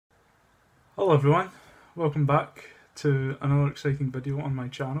Hello everyone, welcome back to another exciting video on my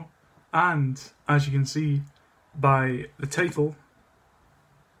channel, and as you can see by the title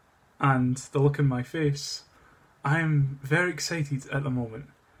and the look in my face, I am very excited at the moment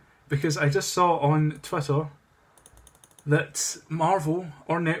because I just saw on Twitter that Marvel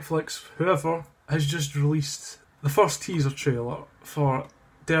or Netflix, whoever, has just released the first teaser trailer for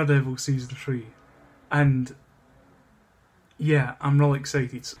Daredevil Season 3, and yeah, I'm really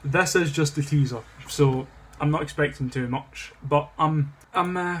excited. This is just a teaser, so I'm not expecting too much, but I'm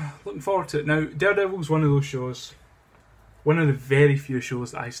looking forward to it. Now, Daredevil's one of those shows, one of the very few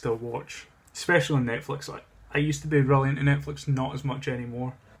shows that I still watch, especially on Netflix. I used to be really into Netflix, not as much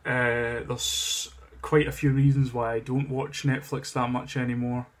anymore. There's quite a few reasons why I don't watch Netflix that much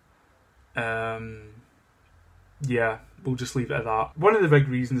anymore. Yeah, we'll just leave it at that. One of the big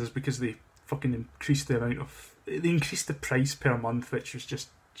reasons is because they fucking increased the amount of... They increased the price per month, which was just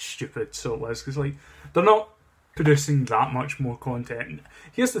stupid, so it was, because like, they're not producing that much more content.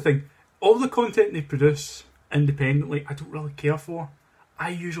 Here's the thing, all the content they produce independently, I don't really care for. I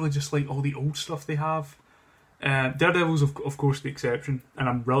usually just like all the old stuff they have. Daredevil's of course the exception, and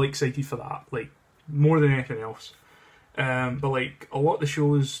I'm really excited for that, like, more than anything else. But like, a lot of the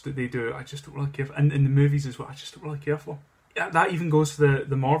shows that they do, I just don't really care for, and in the movies as well, I just don't really care for. Yeah, that even goes to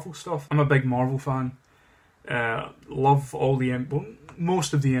the Marvel stuff. I'm a big Marvel fan. Love all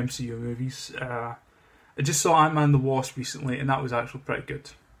most of the MCU movies. I just saw Ant-Man the Wasp recently, and that was actually pretty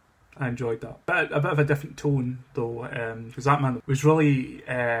good. I enjoyed that. But a bit of a different tone though, because Ant-Man was really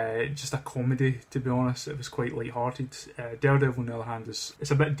just a comedy, to be honest. It was quite light-hearted. Daredevil, on the other hand,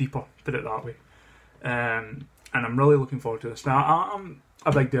 it's a bit deeper, put it that way. And I'm really looking forward to this. Now, I'm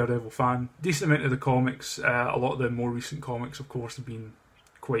a big Daredevil fan. Decent amount of the comics. A lot of the more recent comics, of course, have been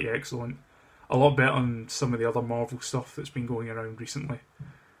quite excellent. A lot better than some of the other Marvel stuff that's been going around recently.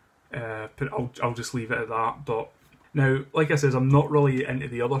 But I'll just leave it at that. But now, like I said, I'm not really into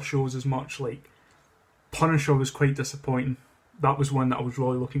the other shows as much. Like, Punisher was quite disappointing. That was one that I was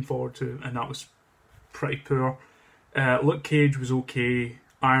really looking forward to, and that was pretty poor. Luke Cage was okay.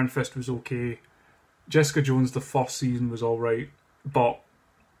 Iron Fist was okay. Jessica Jones, the first season, was alright. But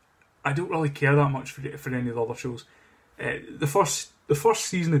I don't really care that much for any of the other shows. The first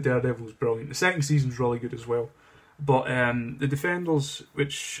season of Daredevil was brilliant. The second season's really good as well. But the Defenders,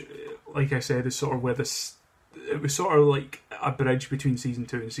 which, like I said, is sort of where this... It was sort of like a bridge between Season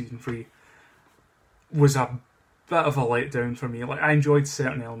 2 and Season 3. Was a bit of a letdown for me. Like, I enjoyed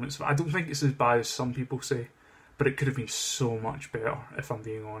certain elements of it. I don't think it's as bad as some people say. But it could have been so much better, if I'm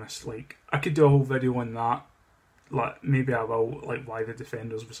being honest. Like, I could do a whole video on that. Like, maybe I will, like, why the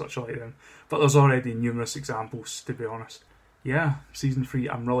Defenders were such a letdown. But there's already numerous examples, to be honest. Yeah, Season 3,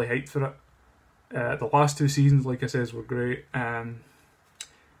 I'm really hyped for it. The last two seasons, like I said, were great.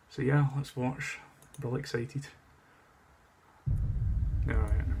 So yeah, let's watch. I'm really excited.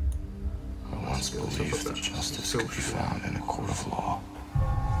 Alright. I once believed that justice could be found in a court of law.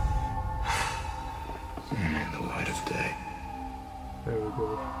 In the light of day. There we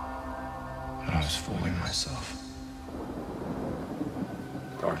go. But I was fooling myself.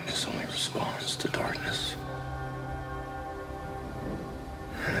 Darkness only responds to darkness.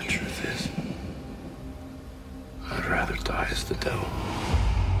 And the truth is, I'd rather die as the devil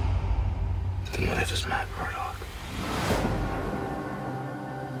than live as Matt Murdock.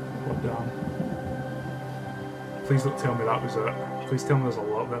 What damn. Please don't tell me that was it. Please tell me there's a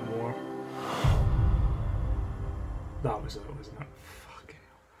little bit more. That was it, wasn't it? Fucking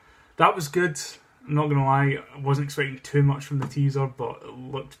hell. That was good. I'm not gonna lie, I wasn't expecting too much from the teaser, but it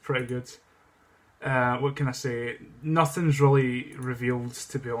looked pretty good. What can I say? Nothing's really revealed,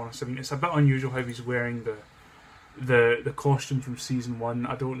 to be honest. I mean, it's a bit unusual how he's wearing the costume from Season 1.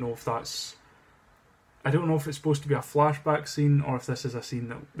 I don't know if it's supposed to be a flashback scene or if this is a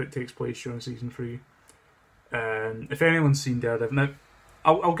scene that takes place during Season 3. If anyone's seen Daredevil... Now,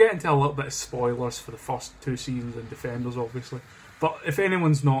 I'll get into a little bit of spoilers for the first two seasons and Defenders, obviously. But if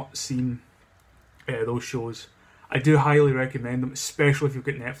anyone's not seen those shows, I do highly recommend them, especially if you've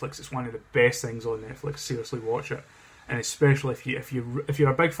got Netflix. It's one of the best things on Netflix. Seriously, watch it. And especially if you're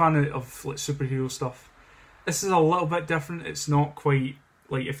a big fan of like superhero stuff. This is a little bit different. It's not quite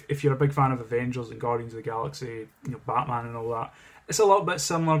like if you're a big fan of Avengers and Guardians of the Galaxy, you know, Batman and all that. It's a little bit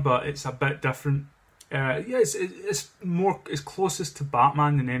similar, but it's a bit different. Yeah, it's closest to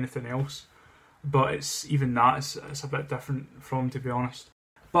Batman than anything else. But it's a bit different from, to be honest.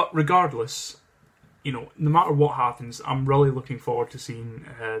 But regardless, you know, no matter what happens, I'm really looking forward to seeing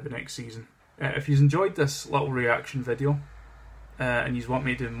the next season. If you've enjoyed this little reaction video and you want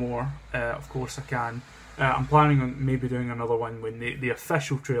me to do more, of course I can. I'm planning on maybe doing another one when the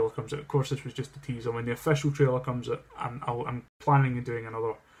official trailer comes out. Of course, this was just a teaser. When the official trailer comes out, I'm planning on doing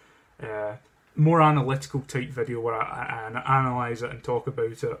another more analytical type video where I analyse it and talk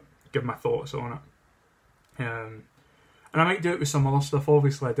about it, give my thoughts on it. And I might do it with some other stuff.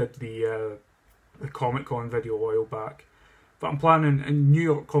 Obviously, I did the Comic Con video a while back, but I'm planning, and New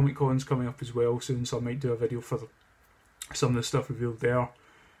York Comic Con's coming up as well soon, so I might do a video for some of the stuff revealed there.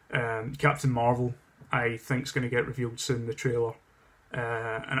 Captain Marvel, I think, is going to get revealed soon, the trailer,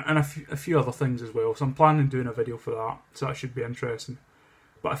 and a few other things as well. So I'm planning on doing a video for that, so that should be interesting.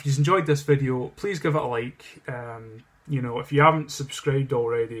 But if you've enjoyed this video, please give it a like. You know, if you haven't subscribed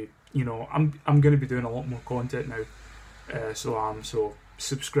already, you know, I'm going to be doing a lot more content now. So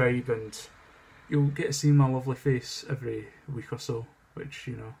subscribe, and you'll get to see my lovely face every week or so, which,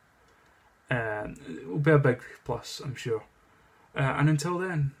 you know, will be a big plus, I'm sure. And until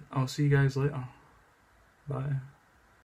then, I'll see you guys later. Bye.